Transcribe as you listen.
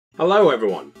Hello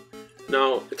everyone!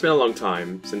 Now, it's been a long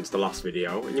time since the last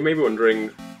video, and you may be wondering,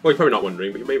 well you're probably not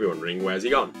wondering, but you may be wondering, where's he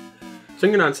gone? So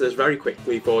I'm going to answer this very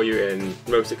quickly for you in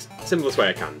the most simplest way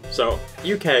I can. So,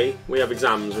 UK, we have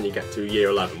exams when you get to year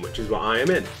 11, which is what I am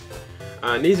in.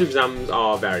 And these exams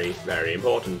are very, very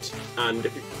important. And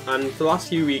for the last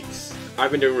few weeks, I've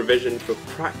been doing revision for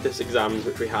practice exams,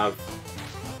 which we have,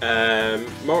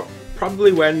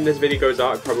 probably when this video goes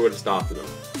out, I probably would have started them.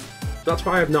 That's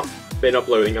why I've not been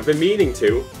uploading. I've been meaning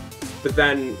to, but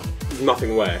then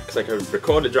nothing works. Like I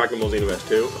recorded Dragon Ball Xenoverse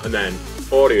 2, and then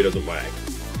audio doesn't work.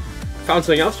 Found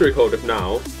something else to record with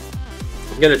now.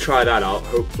 I'm gonna try that out.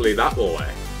 Hopefully that will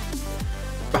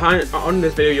work. On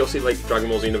this video, you'll see like Dragon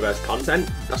Ball Xenoverse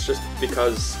content. That's just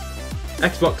because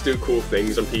Xbox do cool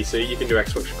things on PC. You can do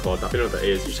Xbox record. If you know what that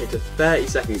is, you take a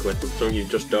 30-second clip of something you've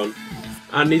just done.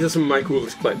 And these are some of my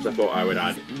coolest clips I thought I would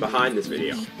add behind this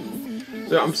video.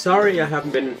 So I'm sorry I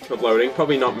haven't been uploading.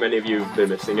 Probably not many of you have been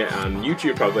missing it, and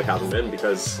YouTube probably hasn't been,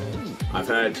 because I've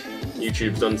heard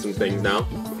YouTube's done some things now.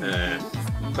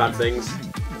 Bad things,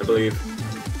 I believe.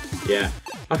 Yeah,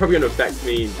 that's probably going to affect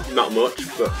me not much,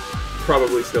 but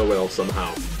probably still will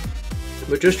somehow.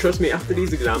 But just trust me, after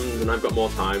these exams and I've got more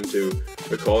time to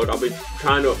record, I'll be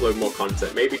trying to upload more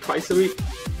content. Maybe twice a week,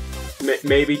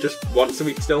 maybe just once a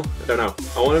week still. I don't know.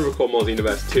 I want to record more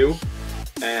Xenoverse 2.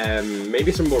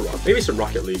 Maybe some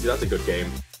Rocket League, that's a good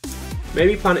game.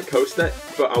 Maybe Planet Coaster,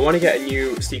 but I want to get a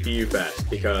new CPU first,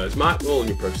 because my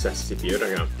new processor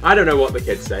CPU, I don't know what the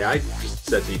kids say, I just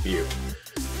said CPU.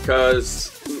 Because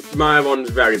my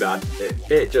one's very bad,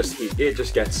 it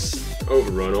just gets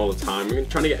overrun all the time. I'm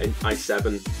trying to get an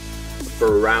i7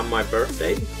 for around my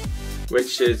birthday,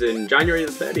 which is in January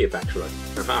the 30th actually.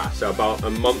 So about a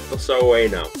month or so away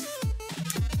now.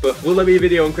 But will there be a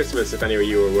video on Christmas, if any of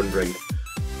you are wondering?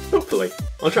 Hopefully.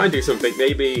 I'll try and do something,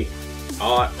 maybe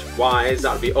art-wise,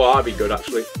 that'd be good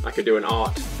actually. I could do an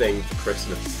art thing for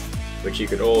Christmas, which you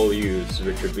could all use,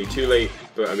 which would be too late,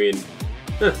 but I mean,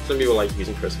 some people like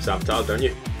using Christmas avatars, don't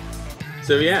you?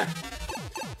 So yeah,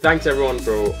 thanks everyone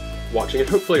for watching and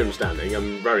hopefully understanding.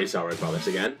 I'm very sorry about this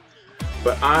again,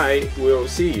 but I will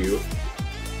see you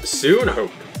soon, I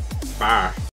hope. Bye.